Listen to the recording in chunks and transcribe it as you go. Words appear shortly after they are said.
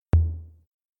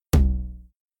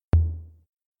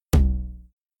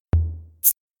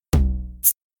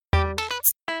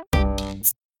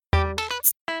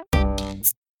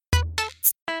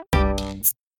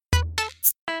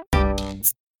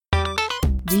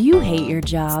Do you hate your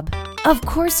job? Of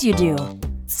course you do.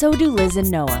 So do Liz and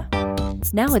Noah.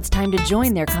 Now it's time to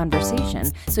join their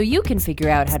conversation so you can figure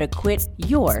out how to quit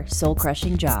your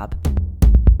soul-crushing job.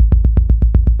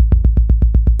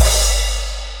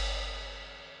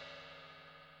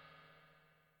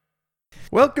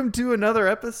 Welcome to another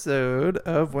episode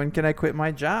of When Can I Quit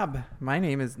My Job? My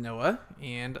name is Noah,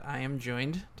 and I am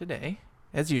joined today,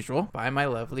 as usual, by my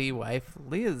lovely wife,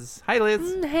 Liz. Hi,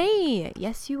 Liz. Hey,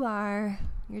 yes you are.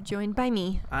 You're joined by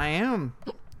me. I am.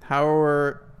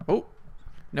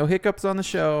 No hiccups on the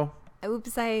show.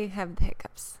 Oops, I have the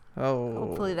hiccups. Oh.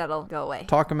 Hopefully that'll go away.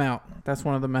 Talk them out. That's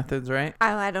one of the methods, right?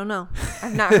 I don't know.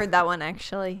 I've not heard that one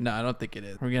actually. No, I don't think it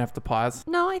is. We're going to have to pause.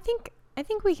 No, I think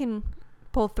we can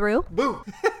pull through. Boo!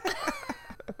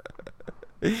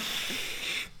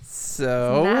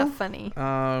 So, Isn't that funny?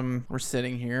 We're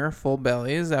sitting here full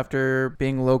bellies after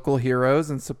being local heroes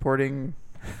and supporting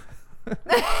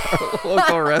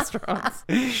local restaurants.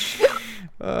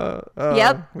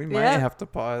 Yep. We might have to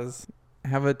pause.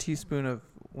 Have a teaspoon of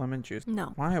lemon juice.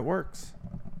 No. Why? It works.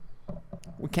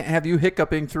 We can't have you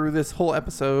hiccuping through this whole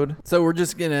episode. So we're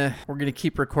gonna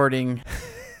keep recording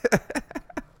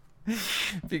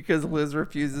because Liz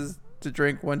refuses to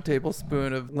drink 1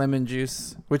 tablespoon of lemon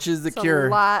juice, which is the cure.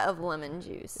 A lot of lemon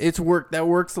juice. It's worked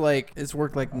like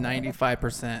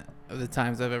 95% of the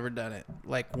times I've ever done it.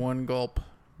 Like 1 gulp,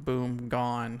 boom,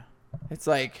 gone. It's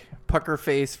like pucker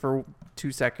face for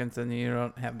 2 seconds and you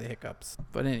don't have the hiccups.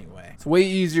 But anyway, it's way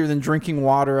easier than drinking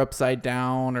water upside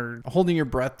down, or holding your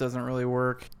breath doesn't really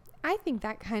work. I think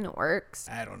that kind of works.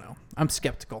 I don't know. I'm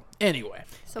skeptical. Anyway.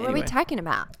 So what are we talking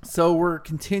about? So we're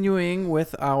continuing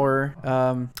with our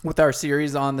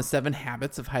series on the 7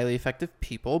 Habits of Highly Effective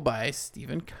People by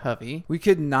Stephen Covey. We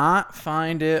could not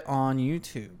find it on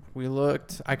YouTube. We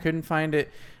looked. I couldn't find it.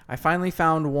 I finally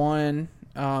found one,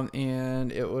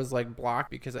 and it was like blocked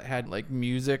because it had like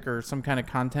music or some kind of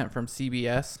content from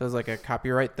CBS. So it was like a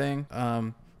copyright thing.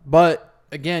 But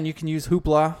again, you can use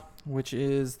Hoopla, which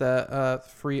is that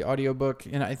free audiobook.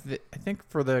 And I think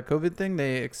for the COVID thing,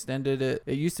 they extended it.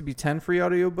 It used to be 10 free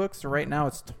audiobooks. So right now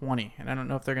it's 20. And I don't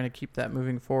know if they're going to keep that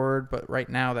moving forward, but right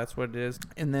now that's what it is.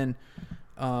 And then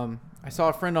I saw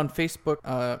a friend on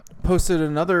Facebook posted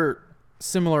another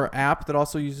similar app that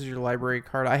also uses your library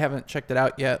card. I haven't checked it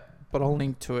out yet, but I'll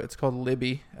link to it. It's called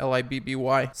Libby, Libby.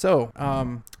 So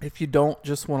if you don't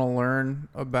just want to learn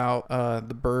about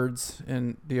the birds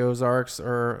in the Ozarks,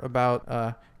 or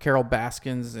about Carol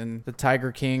Baskins and the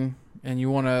Tiger King, and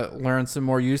you want to learn some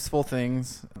more useful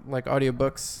things like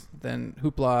audiobooks, then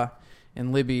Hoopla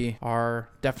and Libby are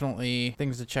definitely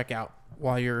things to check out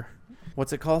while you're,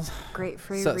 what's it called? Great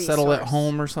free resource. Settle at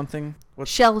home or something?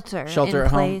 Shelter in at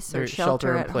place home. Or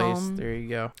shelter at place. home. There you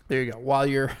go. While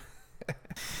you're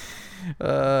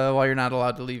while you're not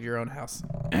allowed to leave your own house.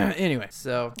 Anyway,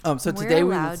 so today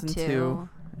we listened to.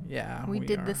 Yeah, we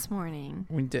did this morning.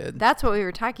 We did. That's what we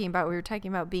were talking about. We were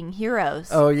talking about being heroes.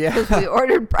 Oh, yeah. Because we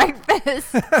ordered breakfast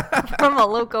from a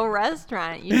local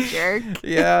restaurant, you jerk.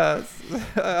 Yes.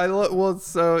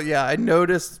 I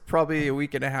noticed probably a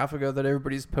week and a half ago that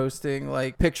everybody's posting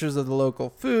like pictures of the local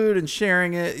food and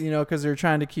sharing it, because they're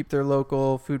trying to keep their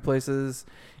local food places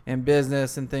and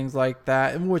business and things like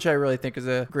that, and which I really think is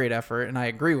a great effort, and I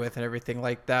agree with, and everything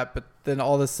like that. But then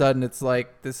all of a sudden it's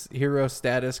like this hero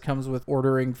status comes with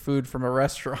ordering food from a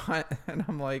restaurant, and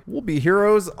I'm like, we'll be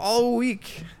heroes all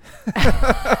week.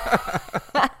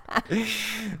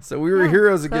 So we were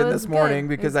heroes again this morning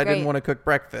because I didn't want to cook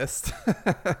breakfast.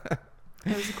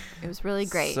 It was really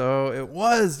great. So it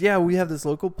was, yeah, we have this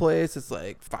local place. It's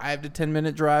like 5 to 10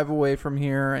 minute drive away from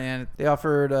here, and they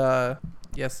offered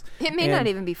yes. It may not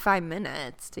even be 5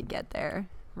 minutes to get there,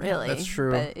 really. Yeah, that's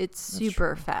true. But it's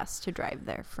super fast to drive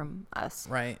there from us.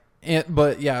 Right.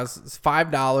 But yeah, it's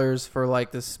 $5 for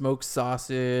like this smoked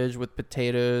sausage with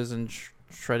potatoes and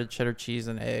shredded cheddar cheese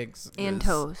and eggs. And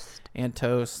toast.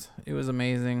 It was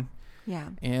amazing. Yeah.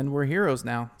 And we're heroes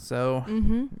now. So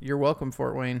you're welcome,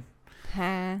 Fort Wayne.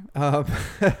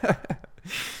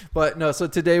 But no, so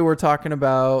today we're talking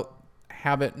about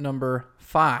habit number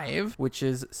 5, which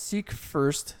is seek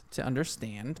first to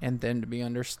understand and then to be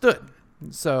understood.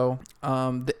 So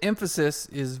the emphasis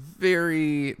is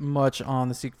very much on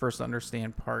the seek first to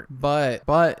understand part,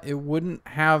 but it wouldn't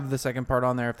have the second part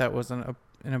on there if that wasn't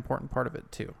an important part of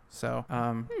it too. So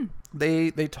they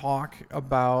talk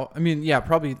about,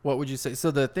 probably, what would you say?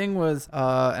 So the thing was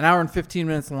an hour and 15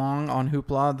 minutes long on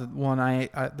Hoopla, the one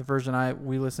the version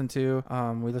we listened to.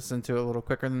 We listened to it a little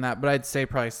quicker than that, but I'd say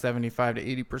probably 75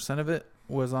 to 80% of it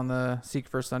was on the Seek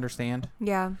First Understand.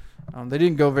 Yeah. He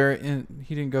didn't go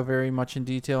very much in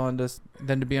detail on this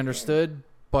Then to Be Understood,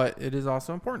 but it is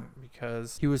also important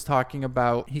because he was talking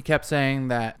about, he kept saying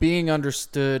that being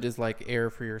understood is like air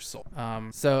for your soul.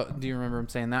 So do you remember him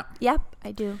saying that? Yep,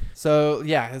 I do. So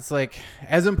yeah, it's like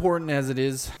as important as it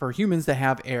is for humans to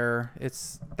have air,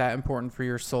 it's that important for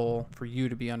your soul, for you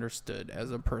to be understood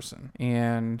as a person.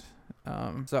 And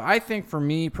so I think for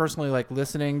me personally, like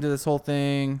listening to this whole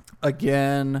thing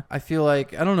again, I feel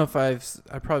like, I don't know if I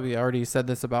probably already said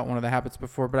this about one of the habits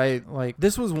before, but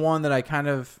this was one that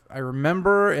I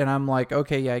remember and I'm like,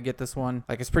 okay, yeah, I get this one.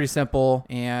 Like, it's pretty simple,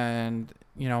 and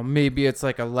maybe it's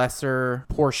like a lesser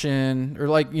portion, or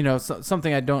like,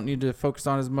 something I don't need to focus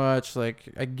on as much.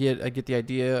 Like I get the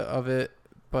idea of it,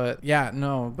 but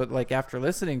like after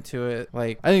listening to it,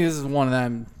 like I think this is one that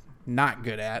I'm not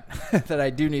good at that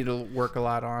I do need to work a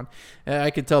lot on. And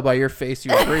I could tell by your face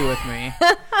you agree with me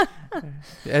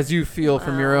as you feel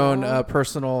from your own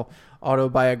personal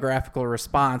autobiographical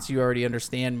response. You already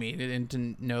understand me and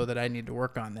to know that I need to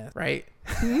work on this, right?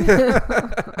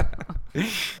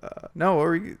 No,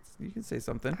 or you can say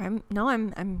something.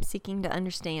 I'm seeking to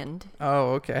understand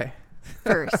Oh, okay.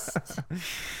 first.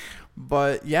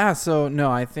 But yeah, so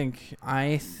no, I think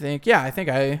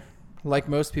I, like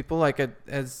most people, like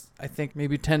as I think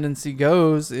maybe tendency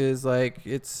goes, is like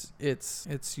it's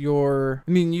your,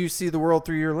 I mean, you see the world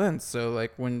through your lens. So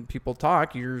like when people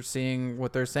talk, you're seeing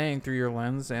what they're saying through your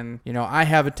lens. And I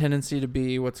have a tendency to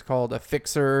be what's called a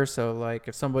fixer. So like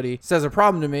if somebody says a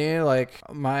problem to me, like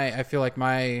I feel like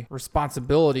my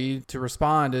responsibility to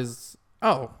respond is,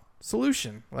 oh,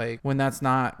 solution. Like when that's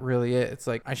not really it. It's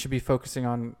like I should be focusing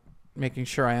on making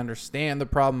sure I understand the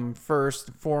problem first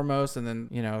and foremost, and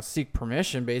then seek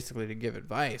permission basically to give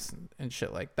advice and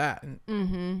shit like that.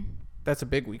 And that's a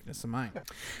big weakness of mine.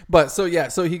 But so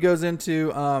he goes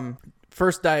into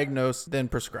first diagnose, then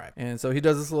prescribe. And so he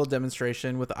does this little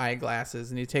demonstration with eyeglasses,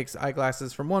 and he takes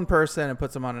eyeglasses from one person and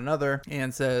puts them on another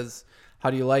and says, how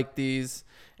do you like these?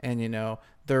 And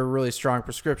they're really strong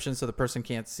prescriptions, so the person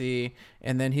can't see.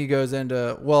 And then he goes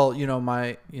into,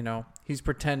 he's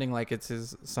pretending like it's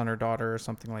his son or daughter or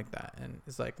something like that. And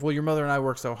it's like, well, your mother and I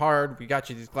worked so hard. We got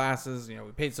you these glasses. We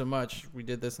paid so much. We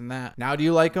did this and that. Now do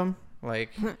you like them? Like,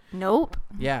 nope.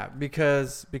 Yeah,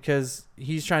 because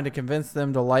he's trying to convince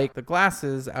them to like the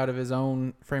glasses out of his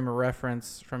own frame of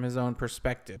reference, from his own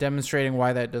perspective, demonstrating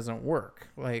why that doesn't work.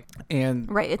 Right.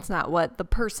 It's not what the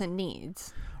person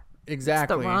needs.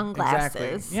 Exactly. It's the wrong glasses.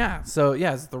 Exactly. Yeah. So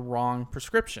yeah, it's the wrong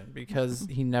prescription because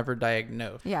he never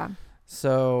diagnosed. Yeah.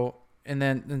 So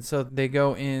so they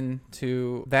go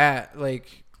into that,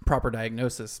 like, proper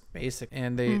diagnosis basic,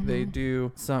 and they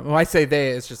do some, when I say they,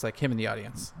 it's just like him in the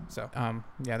audience. So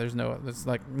there's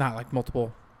like not like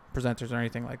multiple presenters or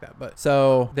anything like that. But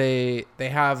so they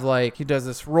have, like, he does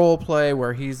this role play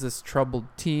where he's this troubled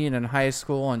teen in high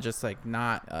school and just like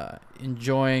not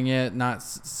enjoying it, not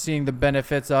seeing the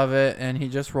benefits of it, and he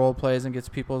just role plays and gets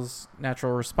people's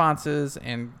natural responses,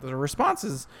 and the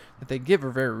responses that they give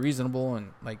are very reasonable.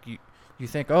 And like you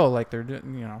think, oh, like they're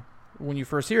doing, when you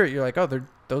first hear it, you're like, oh,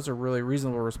 those are really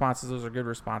reasonable responses, those are good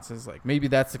responses, like maybe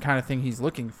that's the kind of thing he's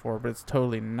looking for, but it's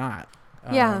totally not.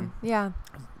 Yeah.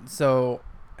 So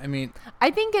I mean,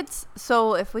 I think it's,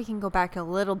 so if we can go back a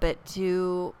little bit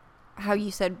to how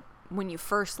you said when you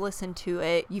first listened to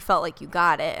it, you felt like you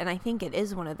got it. And I think it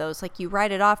is one of those, like, you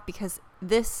write it off because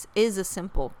this is a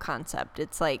simple concept.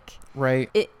 It's like, right,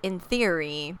 in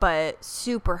theory, but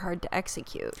super hard to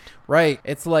execute. Right.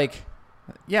 It's like,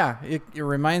 yeah, it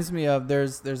reminds me of,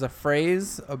 there's a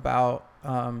phrase about,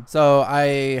 so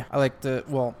I like to,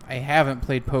 well, I haven't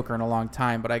played poker in a long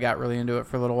time, but I got really into it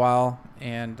for a little while,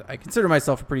 and I consider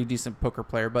myself a pretty decent poker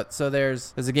player. But so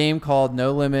there's a game called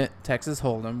No Limit Texas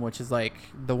Hold'em, which is like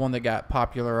the one that got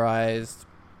popularized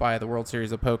by the World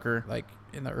Series of Poker, like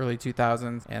in the early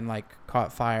 2000s, and like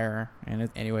caught fire, and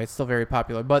anyway, it's still very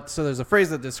popular. But so there's a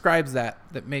phrase that describes that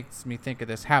makes me think of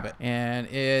this habit, and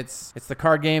it's the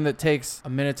card game that takes a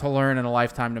minute to learn and a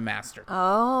lifetime to master.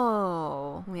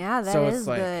 Oh, yeah, that so is it's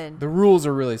like, good. the rules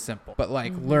are really simple, but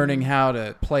like learning how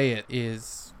to play it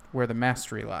is where the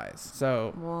mastery lies.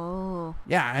 So whoa,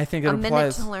 yeah, I think it a applies.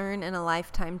 minute to learn and a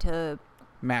lifetime to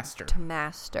master.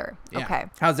 Yeah. Okay.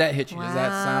 How's that hit you? Wow. Does that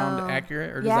sound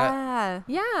accurate, or does that?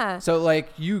 Yeah. So like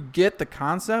you get the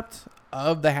concept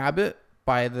of the habit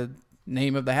by the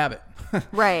name of the habit.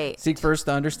 Right. Seek first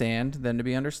to understand, then to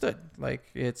be understood. Like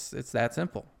it's that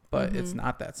simple, but it's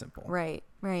not that simple. Right.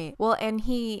 Well, and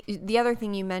the other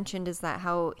thing you mentioned is that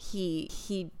how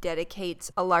he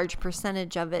dedicates a large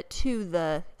percentage of it to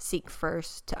the seek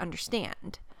first to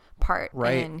understand part.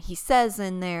 Right. And he says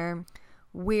in there,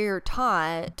 we're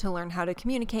taught to learn how to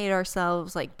communicate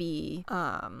ourselves, like be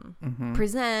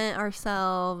present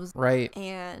ourselves, Right.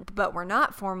 but we're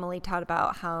not formally taught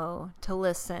about how to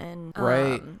listen.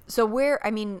 Right. So we're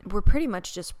pretty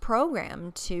much just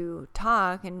programmed to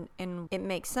talk, and it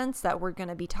makes sense that we're going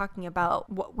to be talking about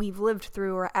what we've lived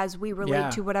through or as we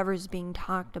relate to whatever's being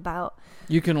talked about.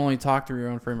 You can only talk through your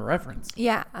own frame of reference.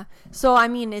 Yeah. So, I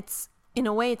mean, in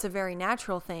a way, it's a very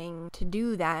natural thing to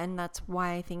do that. And that's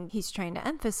why I think he's trying to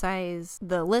emphasize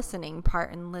the listening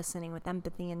part and listening with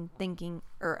empathy and thinking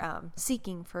or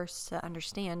seeking first to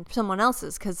understand someone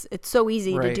else's, because it's so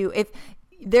easy to do. If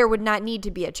there would not need to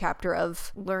be a chapter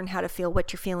of learn how to feel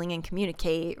what you're feeling and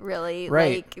communicate, really.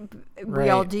 Right. Like, we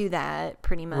all do that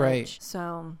pretty much. Right.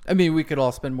 So, I mean, we could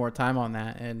all spend more time on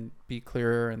that and be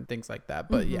clearer and things like that.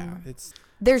 But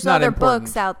there's not other important.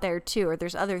 books out there too, or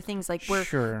there's other things like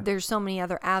Sure. there's so many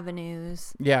other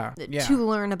avenues to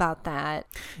learn about that.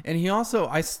 And he also,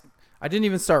 I didn't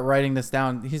even start writing this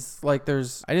down. He's like, I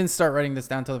didn't start writing this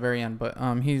down till the very end, but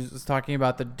he was talking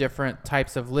about the different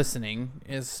types of listening,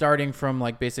 is starting from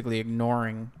like basically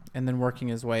ignoring and then working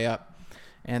his way up.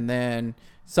 And then,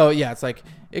 so yeah, it's like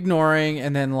ignoring,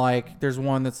 and then like there's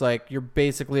one that's like you're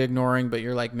basically ignoring, but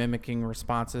you're like mimicking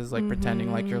responses, like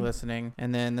pretending like you're listening.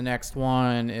 And then the next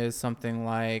one is something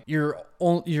like you're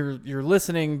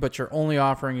listening, but you're only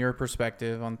offering your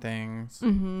perspective on things.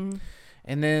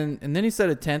 And then he said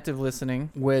attentive listening,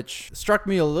 which struck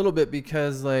me a little bit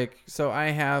because like, so I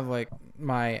have like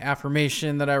my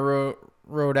affirmation that I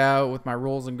wrote out with my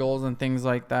rules and goals and things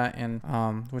like that, and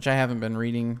which I haven't been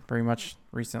reading very much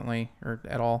recently, or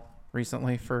at all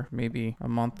recently, for maybe a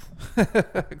month,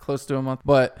 close to a month.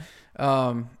 But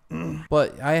I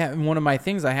have, one of my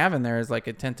things I have in there is like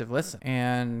attentive listen.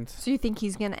 And so you think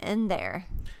he's gonna end there?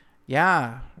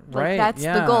 Yeah, like right. That's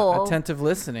the goal. Attentive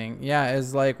listening. Yeah,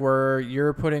 is like where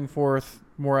you're putting forth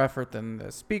more effort than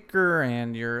the speaker,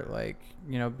 and you're like,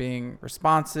 being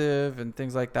responsive and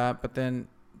things like that. But then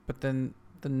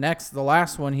the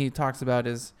last one he talks about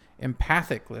is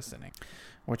empathic listening,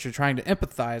 which you're trying to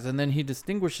empathize. And then he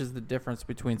distinguishes the difference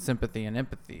between sympathy and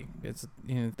empathy. It's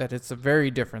that it's a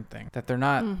very different thing, that they're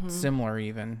not similar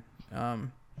even.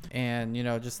 And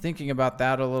just thinking about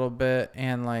that a little bit,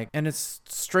 and it's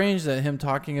strange that him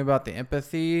talking about the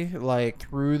empathy like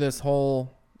through this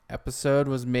whole episode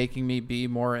was making me be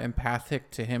more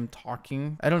empathic to him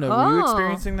talking. I don't know. Were you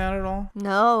experiencing that at all?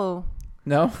 No.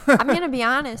 I'm gonna be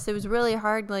honest, it was really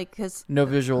hard, like, because no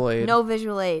visual aid.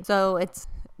 So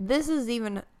this is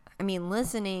even,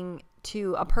 listening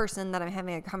to a person that I'm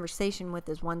having a conversation with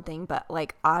is one thing, but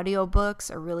like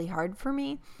audiobooks are really hard for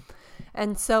me.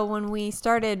 And so when we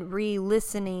started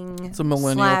re-listening it's a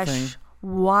millennial thing.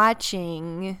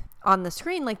 Watching on the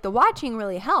screen, like the watching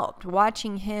really helped.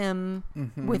 Watching him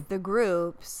with the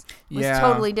groups was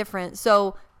totally different.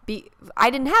 So I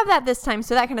didn't have that this time,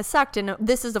 so that kind of sucked. And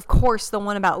this is, of course, the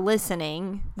one about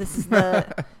listening. This is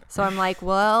so I'm like,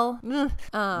 well,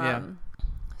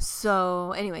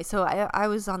 So anyway, so I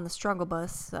was on the struggle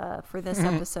bus for this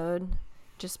episode.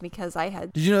 Just because I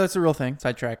had... Did you know that's a real thing?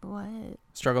 Sidetrack. What?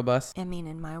 Struggle bus.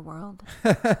 In my world.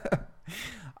 I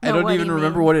don't even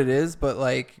remember what it is, but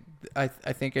like I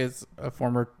think it's a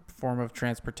form of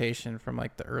transportation from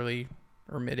like the early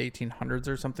or mid 1800s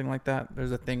or something like that.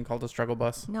 There's a thing called a struggle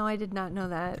bus. No, I did not know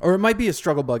that. Or it might be a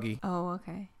struggle buggy. Oh,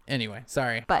 okay. Anyway,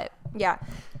 sorry. But yeah.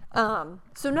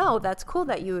 So no, that's cool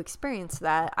that you experienced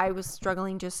that. I was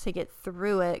struggling just to get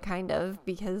through it, kind of,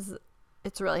 because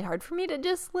it's really hard for me to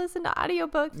just listen to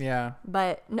audiobooks. Yeah.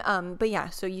 But yeah,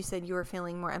 so you said you were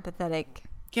feeling more empathetic.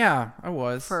 Yeah, I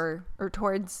was.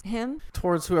 Towards him?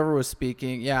 Towards whoever was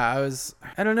speaking. Yeah, I was,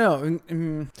 I don't know.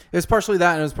 It was partially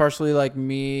that, and it was partially like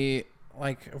me,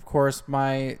 like, of course,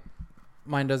 my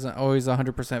mind doesn't always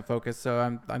 100% focus, so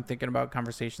I'm thinking about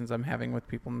conversations I'm having with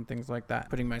people and things like that,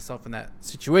 putting myself in that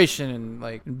situation and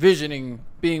like envisioning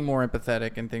being more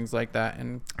empathetic and things like that,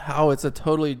 and how it's a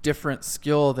totally different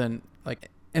skill than, like,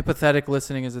 empathetic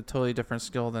listening is a totally different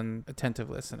skill than attentive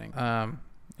listening.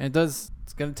 And it's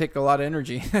going to take a lot of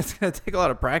energy. It's going to take a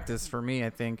lot of practice for me, I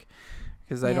think,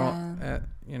 because I don't,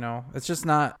 it's just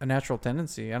not a natural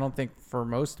tendency, I don't think, for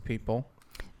most people.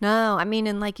 No,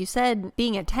 and like you said,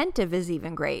 being attentive is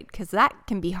even great, because that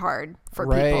can be hard for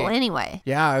people anyway.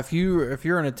 Yeah, if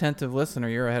you're an attentive listener,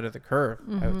 you're ahead of the curve,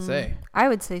 I would say. I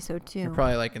would say so too. You're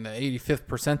probably like in the 85th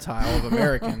percentile of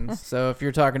Americans. So if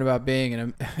you're talking about being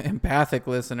an empathic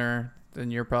listener,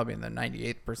 then you're probably in the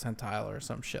 98th percentile or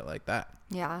some shit like that.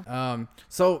 Yeah.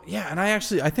 So yeah, and I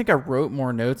think I wrote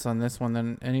more notes on this one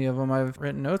than any of them I've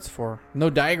written notes for. No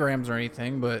diagrams or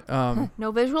anything, but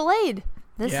no visual aid.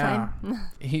 this time.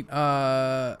 He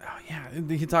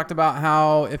talked about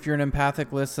how if you're an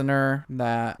empathic listener,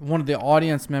 that one of the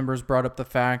audience members brought up the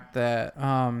fact that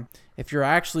if you're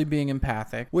actually being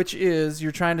empathic, which is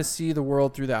you're trying to see the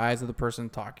world through the eyes of the person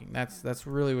talking. That's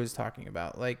really what he's talking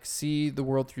about. Like, see the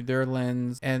world through their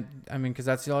lens. And I mean, because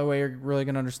that's the only way you're really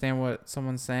going to understand what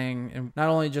someone's saying, and not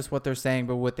only just what they're saying,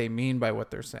 but what they mean by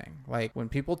what they're saying. Like, when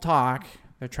people talk,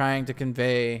 they're trying to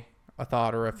convey a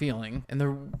thought or a feeling, and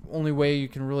the only way you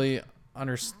can really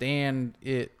understand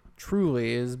it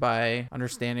truly is by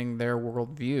understanding their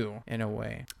worldview in a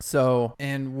way. So,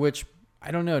 and which,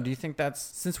 I don't know, do you think that's,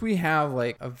 since we have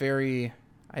like a very,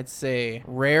 I'd say,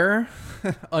 rare,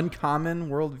 uncommon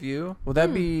worldview, will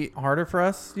that be harder for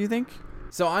us, do you think?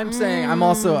 So I'm saying, I'm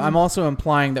also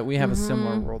implying that we have a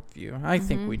similar worldview. I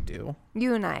think we do.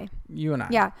 You and I.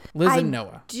 Yeah. Liz and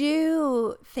Noah. I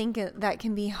do think that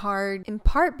can be hard, in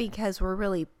part because we're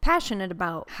really passionate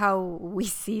about how we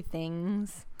see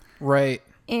things. Right.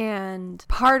 And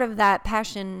part of that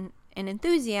passion and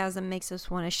enthusiasm makes us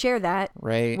want to share that.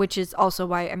 Right. Which is also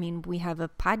why, I mean, we have a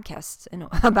podcast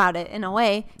about it in a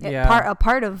way. Yeah. A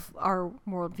part of our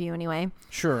worldview anyway.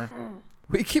 Sure.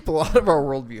 We keep a lot of our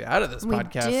worldview out of this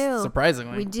podcast,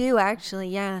 surprisingly. We do, actually,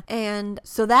 yeah. And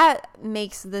so that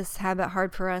makes this habit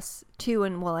hard for us, too.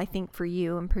 And, well, I think for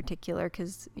you in particular,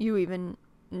 because you even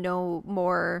know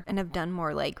more and have done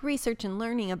more, like, research and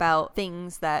learning about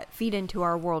things that feed into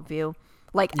our worldview.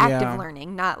 Like, active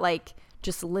learning, not, like,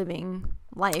 just living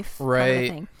life kind of a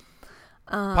thing.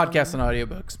 Podcasts and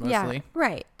audiobooks, mostly. Yeah,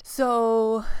 right.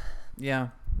 So... Yeah.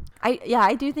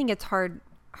 I do think it's hard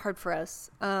for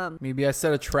us. Maybe I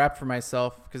set a trap for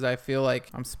myself because I feel like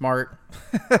I'm smart.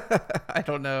 I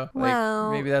don't know.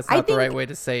 Well, maybe that's not the right way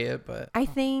to say it, but I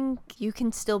think you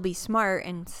can still be smart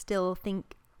and still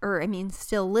think,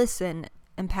 still listen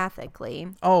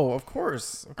empathically. Oh, of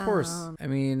course. I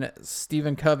mean,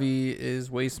 Stephen Covey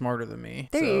is way smarter than me.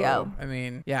 There you go. I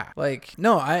mean, yeah, like,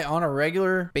 no, I on a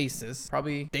regular basis,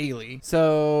 probably daily.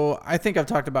 So I think I've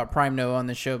talked about Prime Noah on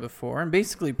the show before, and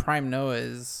basically Prime Noah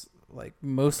is like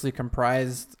mostly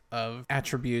comprised of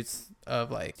attributes of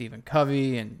like Stephen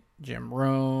Covey and Jim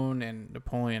Rohn and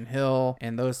Napoleon Hill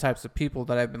and those types of people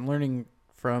that I've been learning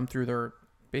from through their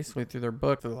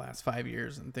book for the last 5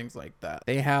 years and things like that.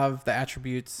 They have the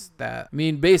attributes that, I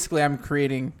mean, basically I'm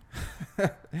creating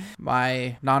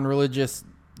my non-religious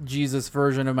Jesus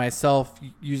version of myself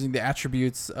using the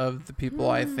attributes of the people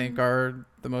I think are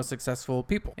the most successful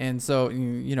people. And so,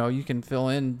 you know, you can fill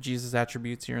in Jesus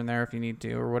attributes here and there if you need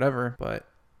to or whatever. But,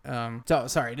 so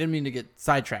sorry, I didn't mean to get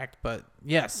sidetracked, but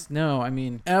yes, no, I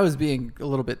mean, I was being a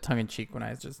little bit tongue in cheek when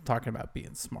I was just talking about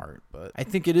being smart, but I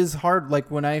think it is hard. Like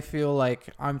when I feel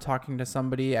like I'm talking to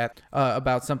somebody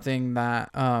about something that,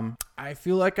 I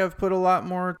feel like I've put a lot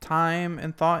more time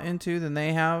and thought into than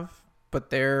they have,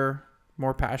 but they're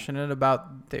more passionate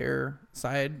about their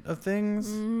side of things.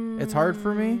 It's hard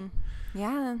for me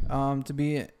to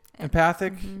be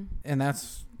empathic, and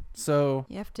that's so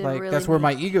you have to like really that's where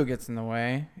my ego gets in the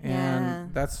way,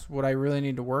 and that's what I really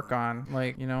need to work on,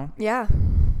 like, you know.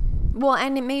 Well,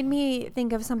 and it made me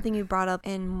think of something you brought up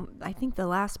in, I think, the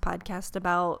last podcast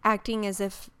about acting as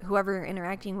if whoever you're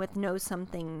interacting with knows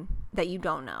something that you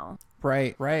don't know.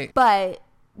 Right But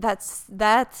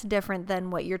that's different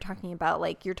than what you're talking about.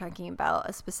 Like, you're talking about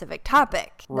a specific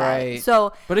topic. Right.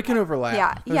 So, but it can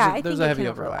overlap. There's a heavy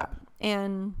overlap.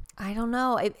 And I don't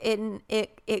know.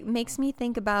 It makes me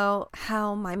think about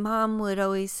how my mom would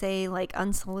always say, like,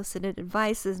 unsolicited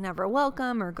advice is never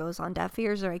welcome or goes on deaf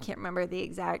ears, or I can't remember the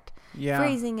exact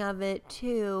phrasing of it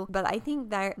too. But I think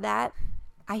that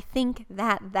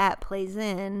plays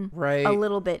in a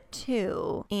little bit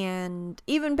too. And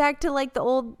even back to like the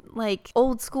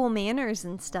old school manners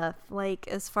and stuff, like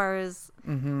as far as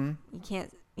you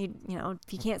can't, you know,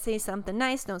 if you can't say something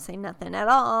nice, don't say nothing at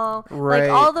all. Like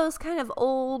all those kind of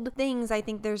old things. I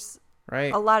think there's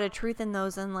a lot of truth in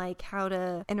those, and like how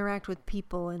to interact with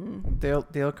people. And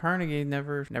Dale Carnegie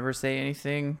never say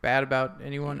anything bad about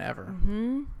anyone ever.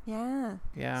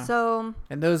 Yeah. So,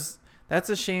 and that's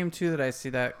a shame too, that I see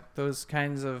that those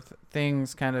kinds of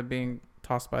things kind of being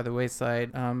tossed by the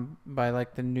wayside by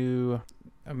like the new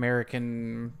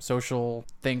American social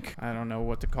think. I don't know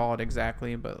what to call it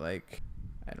exactly, but like,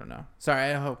 I don't know.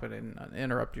 Sorry, I hope I didn't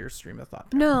interrupt your stream of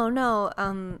thought there. No,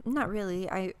 not really.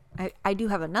 I do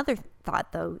have another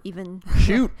thought though, even.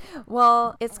 Shoot.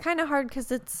 Well, it's kind of hard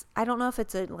because I don't know if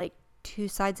it's a like two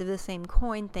sides of the same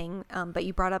coin thing, but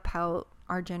you brought up how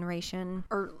our generation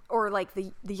or like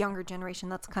the younger generation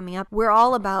that's coming up, we're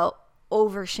all about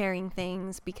oversharing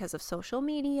things because of social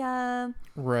media.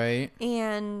 Right.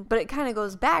 But it kind of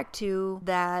goes back to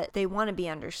that they want to be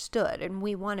understood, and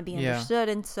we want to be understood.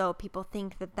 And so people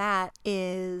think that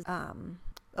is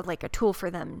like a tool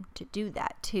for them to do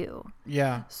that too.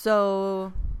 Yeah.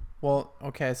 So... Well,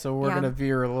 okay, so we're going to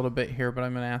veer a little bit here, but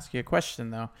I'm going to ask you a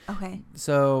question, though. Okay.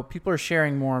 So people are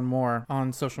sharing more and more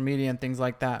on social media and things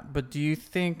like that. But do you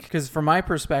think, because from my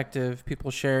perspective,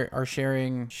 people are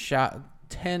sharing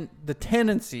the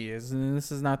tendency is, and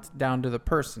this is not down to the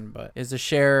person, but is to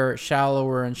share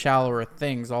shallower and shallower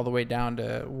things all the way down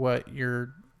to what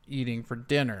you're eating for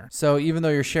dinner. So even though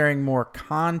you're sharing more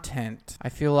content, I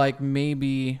feel like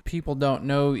maybe people don't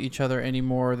know each other any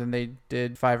more than they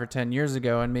did 5 or 10 years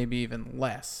ago, and maybe even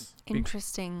less.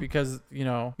 Interesting. Because,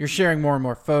 you're sharing more and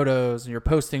more photos and you're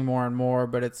posting more and more,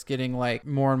 but it's getting like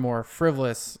more and more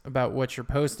frivolous about what you're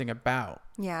posting about.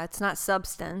 Yeah, it's not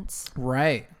substance.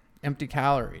 Right. Empty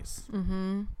calories.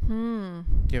 Mm-hmm.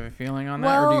 Do you have a feeling on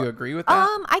that, or do you agree with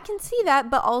that? I can see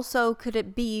that, but also could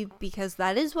it be because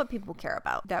that is what people care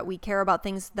about, that we care about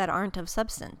things that aren't of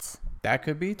substance? That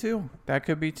could be too.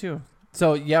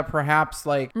 So yeah, perhaps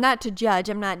like, not to judge.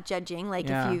 I'm not judging. Like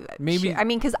if you maybe,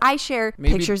 because I share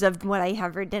pictures of what I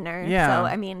have for dinner. Yeah.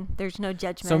 So there's no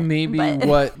judgment. So maybe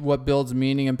what builds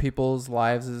meaning in people's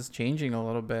lives is changing a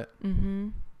little bit. Mm-hmm.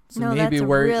 So no, maybe that's a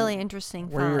really interesting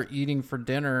thought. Where you're eating for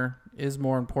dinner is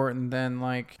more important than,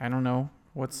 like, I don't know,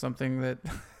 what's something that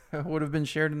would have been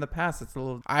shared in the past. It's a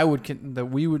little, that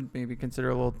we would maybe consider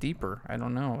a little deeper. I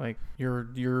don't know, like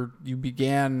you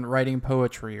began writing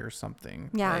poetry or something.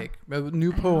 Yeah. Like a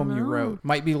new poem you wrote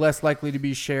might be less likely to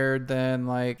be shared than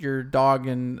like your dog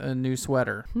in a new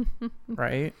sweater,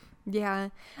 right? Yeah,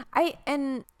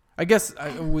 I guess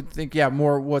I would think,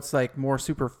 more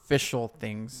superficial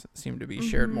things seem to be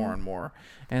shared more and more,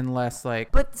 and less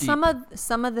like. But deep. some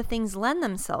of the things lend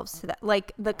themselves to that.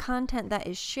 Like the content that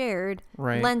is shared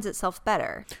lends itself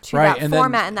better to that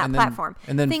format and that platform.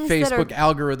 And then things Facebook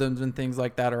algorithms and things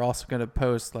like that are also going to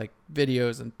post like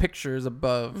videos and pictures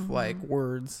above like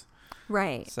words.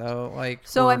 Right. So like.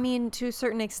 So I mean, to a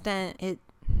certain extent,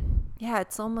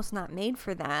 it's almost not made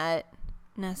for that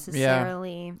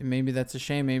necessarily. Yeah. Maybe that's a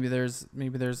shame. Maybe there's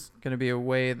going to be a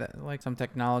way that like some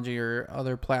technology or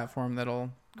other platform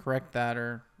that'll correct that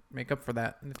or make up for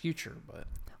that in the future. But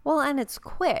and it's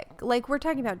quick. Like we're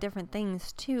talking about different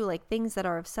things too, like things that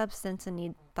are of substance and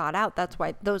need thought out. That's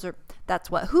what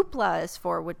Hoopla is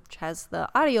for, which has the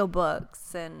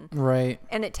audiobooks and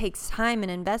it takes time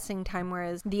and investing time,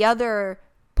 whereas the other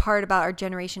part about our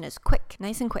generation is quick,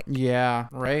 nice and quick. Yeah,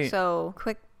 right. So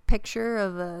quick picture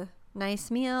of a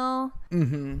nice meal.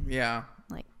 Mm-hmm. Yeah.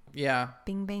 Like, yeah.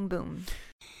 Bing, bang, boom.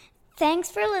 Thanks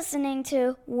for listening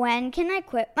to When Can I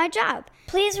Quit My Job?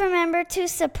 Please remember to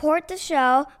support the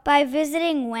show by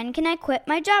visiting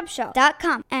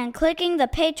whencanIquitmyjobshow.com and clicking the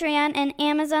Patreon and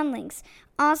Amazon links.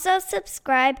 Also,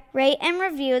 subscribe, rate, and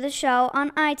review the show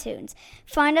on iTunes.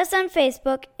 Find us on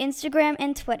Facebook, Instagram,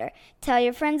 and Twitter. Tell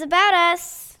your friends about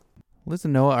us. Liz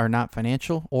and Noah are not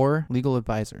financial or legal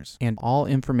advisors, and all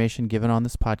information given on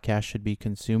this podcast should be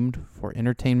consumed for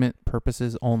entertainment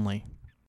purposes only.